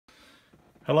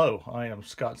Hello, I am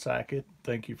Scott Sackett.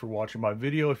 Thank you for watching my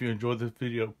video. If you enjoyed this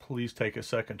video, please take a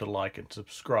second to like and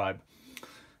subscribe.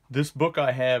 This book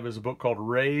I have is a book called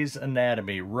Rey's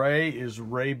Anatomy. Rey is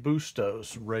Rey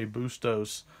Bustos. Rey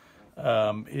Bustos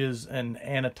is an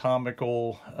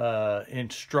anatomical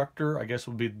instructor, I guess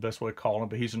would be the best way to call him,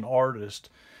 but he's an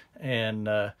artist, and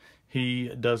he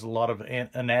does a lot of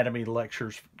anatomy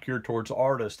lectures geared towards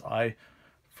artists. I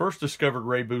first discovered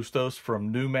Rey Bustos from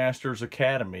New Masters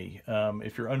Academy.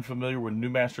 If you're unfamiliar with New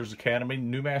Masters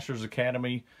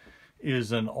Academy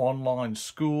is an online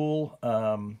school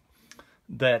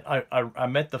that I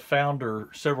met the founder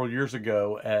several years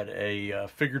ago at a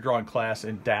figure drawing class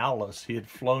in Dallas. He had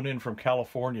flown in from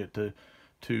California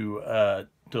to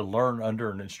learn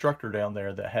under an instructor down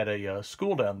there that had a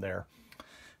school down there,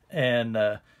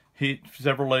 and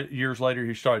several years later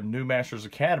he started New Masters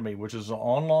Academy, which is an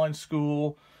online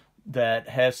school that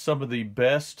has some of the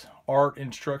best art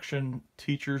instruction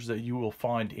teachers that you will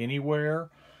find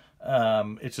anywhere.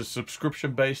 It's a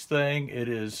subscription-based thing. It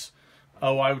is,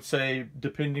 I would say,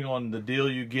 depending on the deal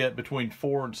you get, between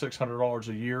 $400 and $600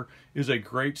 a year. Is a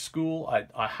great school.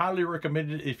 I highly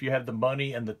recommend it if you have the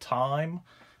money and the time,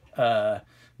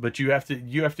 but you have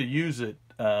to use it.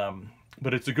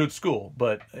 But it's a good school.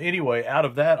 But anyway, out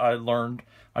of that,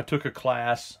 I took a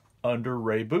class under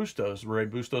Rey Bustos. Rey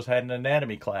Bustos had an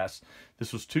anatomy class.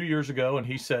 This was 2 years ago, and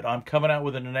he said, I'm coming out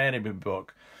with an anatomy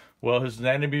book. Well, his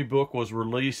anatomy book was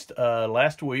released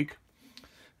last week,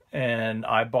 and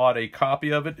I bought a copy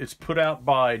of it. It's put out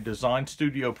by Design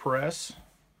Studio Press.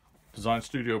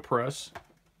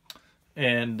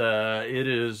 And it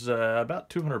is about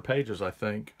 200 pages, I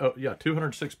think. Oh, yeah,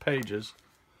 206 pages.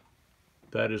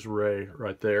 That is Rey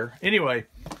right there. Anyway,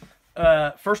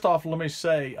 first off, let me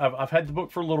say, I've had the book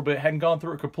for a little bit, hadn't gone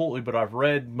through it completely, but I've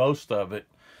read most of it.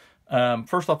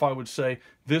 First off, I would say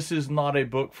this is not a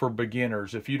book for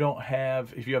beginners. If you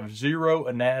have zero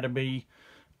anatomy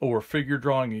or figure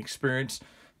drawing experience,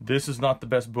 this is not the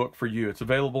best book for you. It's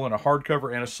available in a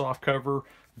hardcover and a softcover.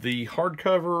 The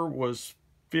hardcover was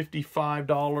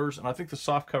 $55, and I think the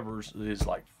softcover is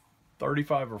like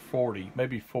 $35 or $40,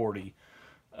 maybe $40.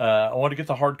 I want to get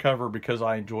the hardcover because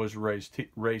I enjoy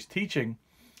Rey's teaching.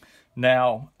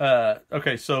 Now,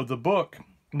 okay, so the book,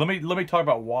 let me talk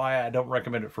about why I don't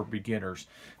recommend it for beginners,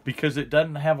 because it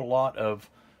doesn't have a lot of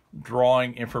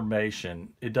drawing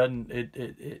information.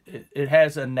 It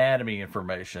has anatomy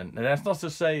information, and that's not to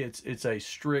say it's a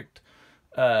strict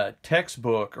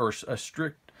textbook or a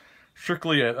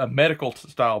strictly a medical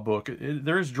style book.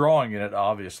 There is drawing in it,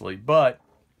 obviously, but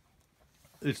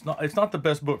it's not the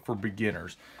best book for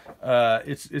beginners.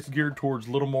 It's geared towards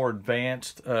a little more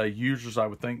advanced users, I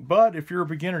would think. But if you're a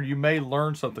beginner, you may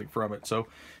learn something from it. So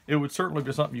it would certainly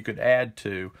be something you could add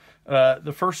to.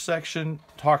 The first section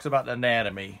talks about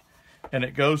anatomy, and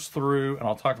it goes through, and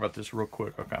I'll talk about this real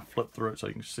quick. I'll kind of flip through it so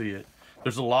you can see it.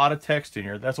 There's a lot of text in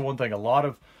here. That's the one thing. A lot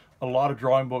of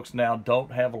drawing books now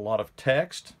don't have a lot of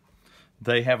text.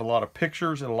 They have a lot of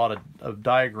pictures and a lot of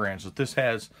diagrams. But this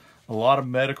has a lot of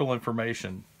medical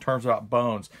information, terms about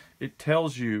bones. It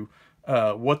tells you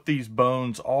what these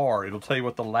bones are. It'll tell you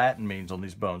what the Latin means on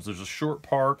these bones. There's a short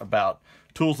part about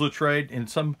tools of the trade. In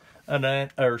some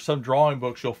drawing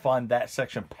books, you'll find that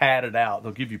section padded out.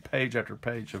 They'll give you page after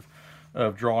page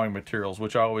of drawing materials,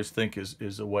 which I always think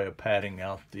is a way of padding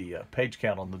out the page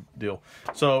count on the deal.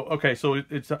 So, okay, so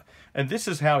and this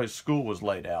is how his school was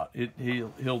laid out.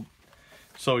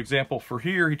 So example for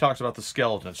here, he talks about the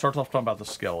skeleton. It starts off talking about the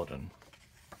skeleton.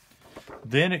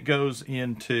 Then it goes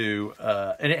into,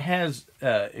 and it has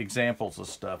examples of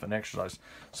stuff and exercise.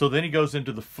 So then he goes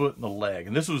into the foot and the leg.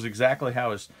 And this was exactly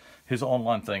how his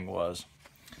online thing was.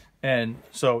 And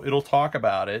so it'll talk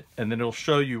about it, and then it'll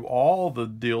show you all the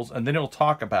deals, and then it'll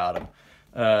talk about them.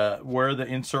 Where the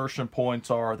insertion points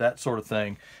are, that sort of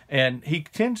thing. And he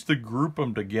tends to group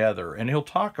them together, and he'll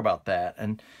talk about that,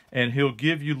 and he'll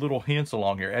give you little hints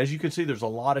along here. As you can see, there's a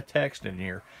lot of text in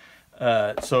here.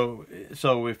 So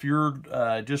if you're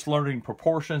just learning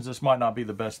proportions, this might not be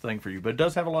the best thing for you, but it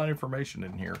does have a lot of information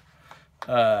in here.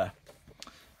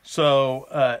 So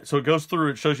it goes through,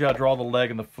 it shows you how to draw the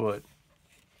leg and the foot.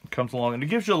 It comes along, and it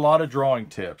gives you a lot of drawing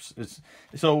tips.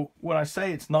 So when I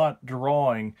say it's not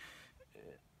drawing,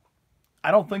 I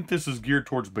don't think this is geared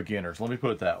towards beginners. Let me put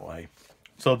it that way.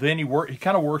 So then he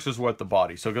kind of works his way with the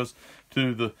body. So it goes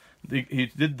to he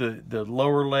did the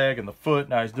lower leg and the foot.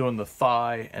 Now he's doing the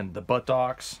thigh and the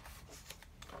buttocks.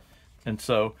 And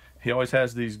so he always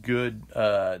has these good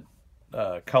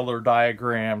color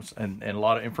diagrams and a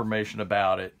lot of information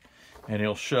about it. And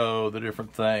he'll show the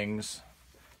different things.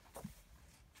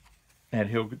 And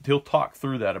he'll talk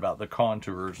through that about the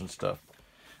contours and stuff.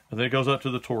 And then it goes up to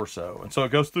the torso. And so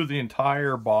it goes through the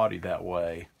entire body that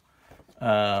way.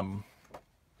 I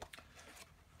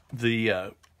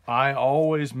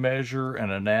always measure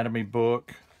an anatomy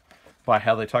book by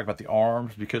how they talk about the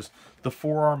arms, because the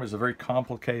forearm is a very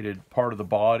complicated part of the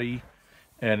body,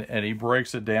 and he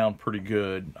breaks it down pretty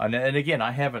good. And again,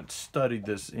 I haven't studied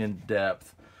this in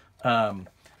depth, and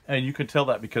you can tell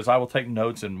that because I will take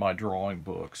notes in my drawing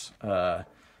books,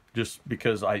 just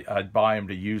because I buy them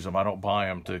to use them. I don't buy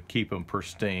them to keep them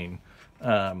pristine.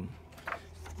 You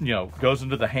know, goes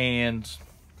into the hands,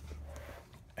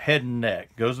 head and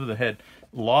neck, goes to the head.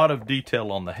 A lot of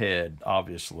detail on the head,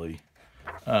 obviously.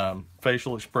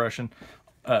 Facial expression.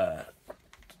 So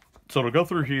it'll go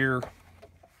through here.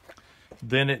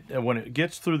 Then when it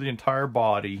gets through the entire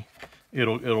body,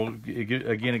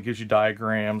 it gives you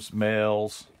diagrams,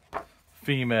 males,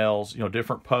 females, you know,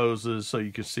 different poses, so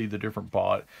you can see the different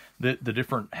body,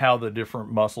 how the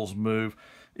different muscles move.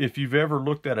 If you've ever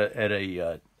looked at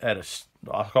a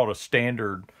I'll call it a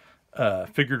standard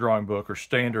figure drawing book or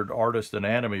standard artist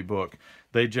anatomy book,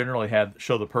 they generally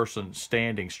show the person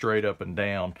standing straight up and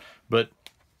down. But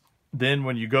then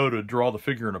when you go to draw the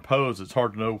figure in a pose, it's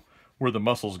hard to know where the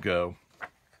muscles go.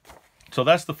 So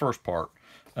that's the first part,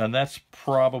 and that's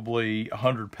probably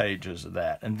 100 pages of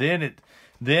that. And then it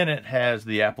has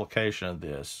the application of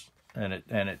this, and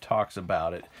it talks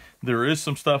about it. There is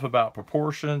some stuff about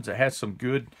proportions. It has some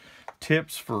good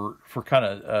tips for kind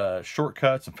of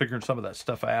shortcuts and figuring some of that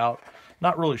stuff out.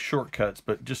 Not really shortcuts,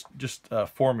 but just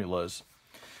formulas.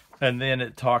 And then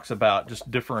it talks about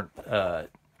just different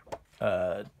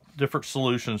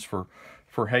solutions for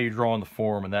how you draw in the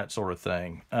form and that sort of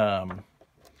thing.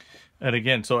 And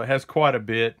again, so it has quite a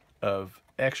bit of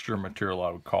extra material, I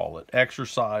would call it.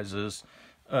 Exercises,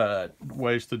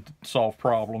 ways to solve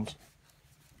problems.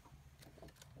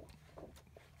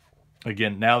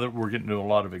 Again, now that we're getting to a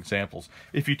lot of examples.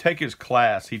 If you take his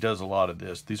class, he does a lot of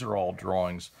this. These are all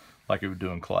drawings like he would do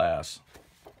in class.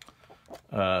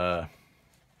 So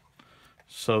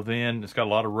then it's got a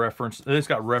lot of reference. It's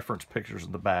got reference pictures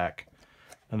in the back,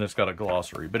 and it's got a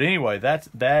glossary. But anyway,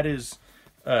 that is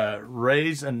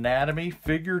Rey's Anatomy,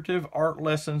 Figurative Art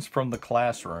Lessons from the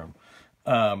Classroom.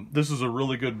 This is a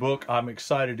really good book. I'm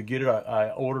excited to get it. I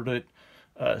ordered it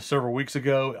several weeks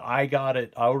ago. I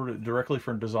ordered it directly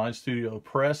from Design Studio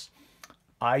Press.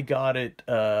 I got it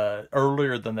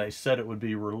earlier than they said it would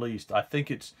be released. I think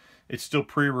it's still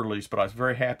pre-released, but I was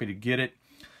very happy to get it.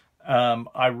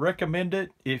 I recommend it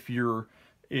if you've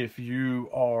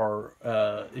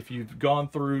gone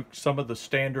through some of the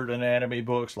standard anatomy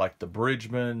books like the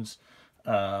Bridgman's,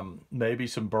 maybe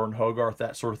some Bern Hogarth,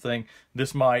 that sort of thing.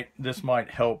 This might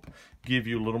help give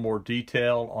you a little more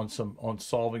detail on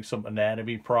solving some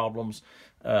anatomy problems,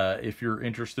 if you're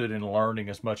interested in learning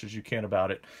as much as you can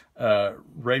about it.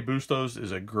 Rey Bustos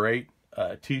is a great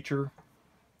teacher,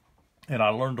 and I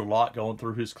learned a lot going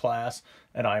through his class,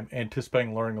 and I'm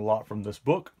anticipating learning a lot from this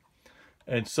book.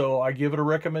 And so I give it a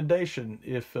recommendation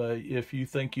if you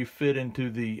think you fit into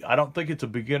the, I don't think it's a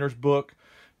beginner's book,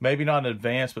 maybe not an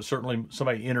advanced, but certainly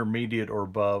somebody intermediate or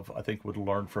above, I think would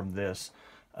learn from this.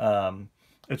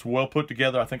 It's well put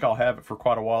together. I think I'll have it for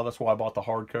quite a while. That's why I bought the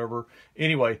hardcover.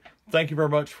 Anyway, thank you very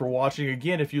much for watching.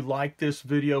 Again, if you like this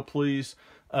video, please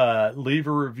leave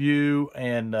a review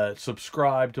and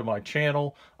subscribe to my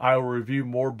channel. I will review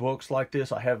more books like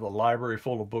this. I have a library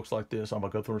full of books like this. I'm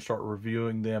going to go through and start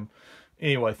reviewing them.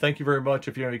 Anyway, thank you very much.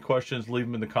 If you have any questions, leave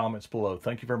them in the comments below.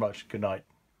 Thank you very much. Good night.